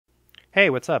Hey,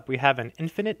 what's up? We have an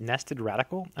infinite nested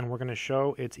radical, and we're going to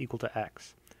show it's equal to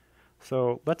x.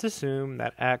 So let's assume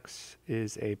that x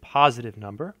is a positive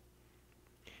number,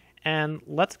 and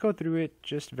let's go through it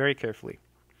just very carefully.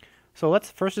 So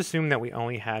let's first assume that we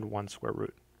only had one square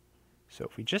root. So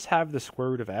if we just have the square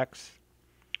root of x,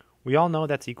 we all know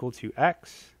that's equal to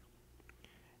x,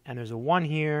 and there's a 1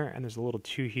 here, and there's a little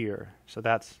 2 here, so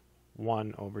that's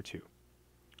 1 over 2.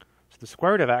 So the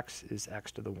square root of x is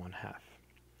x to the 1/2.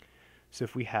 So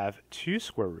if we have two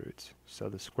square roots, so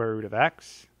the square root of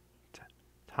x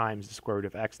times the square root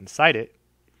of x inside it,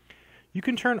 you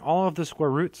can turn all of the square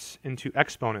roots into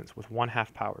exponents with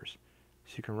 1/2 powers.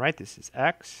 So you can write this as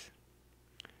x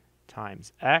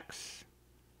times x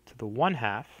to the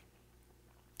 1/2,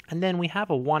 and then we have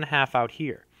a 1/2 out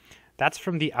here. That's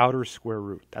from the outer square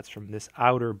root. That's from this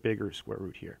outer bigger square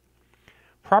root here.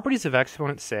 Properties of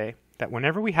exponents say that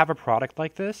whenever we have a product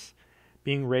like this,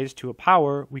 being raised to a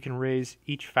power, we can raise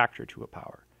each factor to a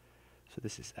power. So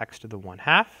this is x to the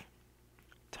 1/2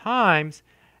 times,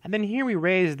 and then here we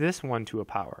raise this one to a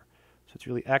power. So it's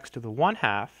really x to the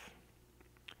 1/2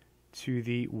 to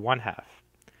the 1/2.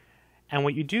 And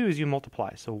what you do is you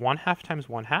multiply. So 1/2 times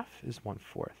 1/2 is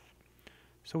 1/4.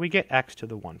 So we get x to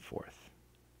the 1/4.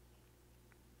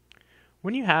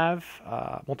 When you have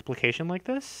multiplication like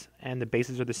this, and the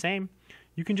bases are the same,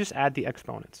 you can just add the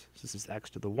exponents. So this is x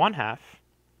to the 1/2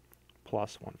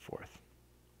 plus 1/4.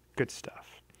 Good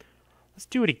stuff. Let's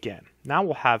do it again. Now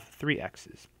we'll have 3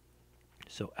 x's.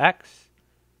 So x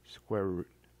square root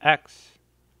x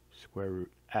square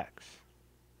root x.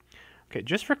 Okay,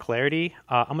 just for clarity,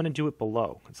 I'm going to do it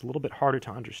below. It's a little bit harder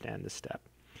to understand this step.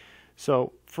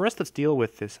 So first, let's deal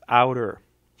with this outer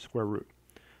square root.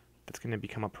 That's going to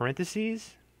become a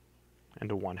parentheses and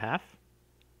a 1/2.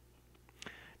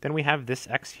 Then we have this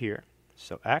x here,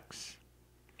 so x.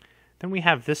 Then we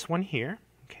have this one here,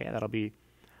 okay, that'll be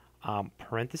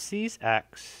parentheses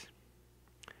x.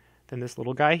 Then this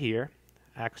little guy here,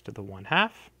 x to the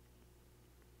 1/2.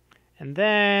 And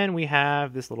then we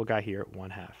have this little guy here,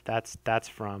 1/2. That's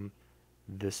from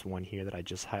this one here that I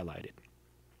just highlighted.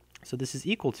 So this is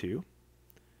equal to,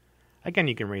 again,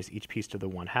 you can raise each piece to the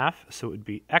 1/2, so it would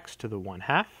be x to the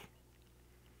 1/2.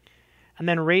 And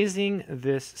then raising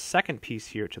this second piece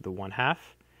here to the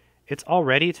 1/2, it's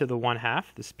already to the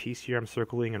 1/2. This piece here I'm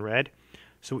circling in red.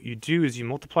 So what you do is you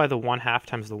multiply the 1/2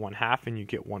 times the 1/2 and you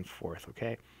get 1/4,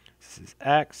 okay? This is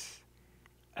x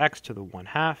to the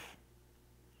 1/2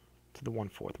 to the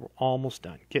 1/4. We're almost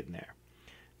done, getting there.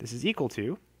 This is equal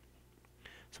to,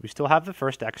 so we still have the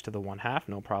first x to the 1/2,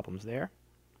 no problems there.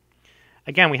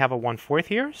 Again, we have a 1/4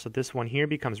 here, so this one here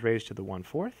becomes raised to the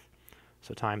 1/4.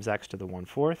 So times x to the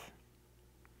 1/4.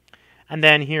 And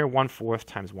then here, 1/4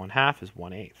 times 1/2 is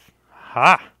 1/8.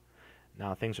 Ha!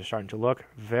 Now things are starting to look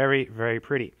very, very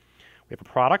pretty. We have a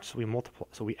product, so we multiply,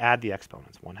 so we add the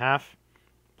exponents. 1/2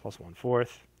 plus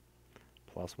 1/4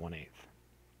 plus 1/8.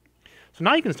 So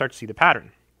now you can start to see the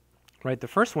pattern, right? The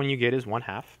first one you get is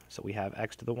 1/2, so we have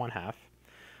x to the 1/2.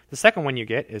 The second one you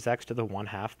get is x to the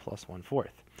 1/2 plus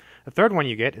 1/4. The third one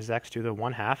you get is x to the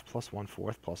 1/2 plus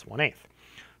 1/4 plus 1/8.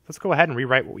 Let's go ahead and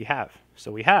rewrite what we have.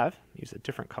 So we have, use a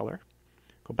different color,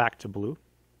 go back to blue.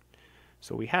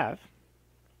 So we have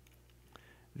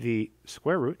the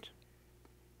square root,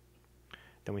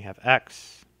 then we have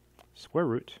x square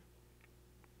root,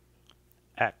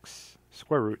 x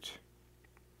square root,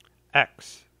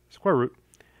 x square root.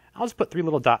 I'll just put 3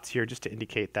 little dots here just to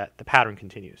indicate that the pattern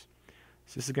continues.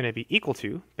 So this is going to be equal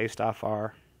to, based off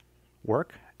our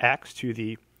work, x to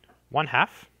the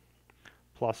 1/2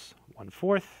 plus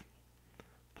 1/4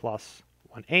 plus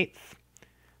 1/8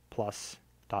 plus ...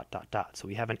 So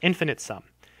we have an infinite sum.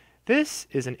 This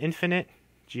is an infinite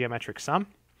geometric sum.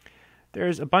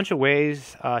 There's a bunch of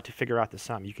ways to figure out the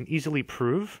sum. You can easily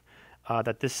prove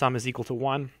that this sum is equal to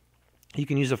 1. You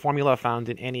can use a formula found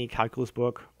in any calculus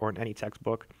book or in any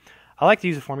textbook. I like to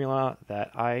use a formula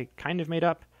that I kind of made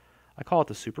up. I call it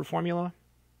the super formula.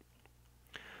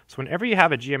 So whenever you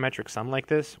have a geometric sum like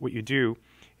this, what you do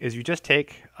is you just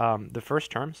take the first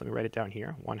term, so let me write it down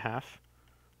here, 1/2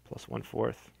 plus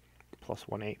 1/4 plus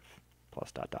 1/8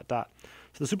 plus ... So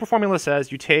the super formula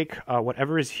says you take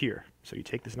whatever is here. So you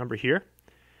take this number here,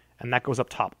 and that goes up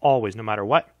top always, no matter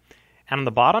what. And on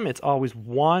the bottom, it's always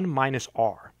 1 minus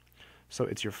r. So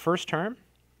it's your first term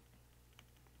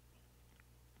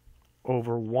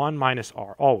over 1 minus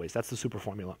r, always. That's the super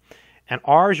formula. And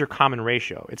r is your common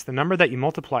ratio. It's the number that you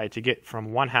multiply to get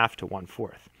from 1/2 to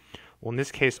 1/4. Well, in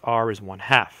this case, r is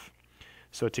 1/2.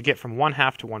 So to get from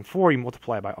 1/2 to 1/4, you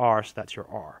multiply by r, so that's your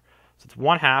r. So it's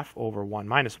 1/2 over 1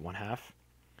 minus 1/2.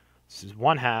 This is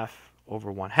 1/2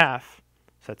 over 1/2,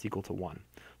 so that's equal to 1.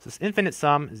 So this infinite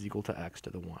sum is equal to x to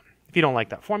the 1. If you don't like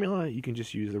that formula, you can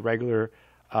just use the regular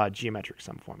geometric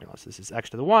sum formula. So this is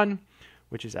x to the 1,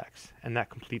 which is x. And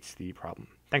that completes the problem.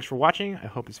 Thanks for watching. I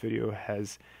hope this video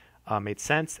has made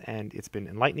sense and it's been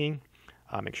enlightening.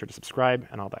 Make sure to subscribe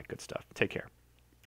and all that good stuff. Take care.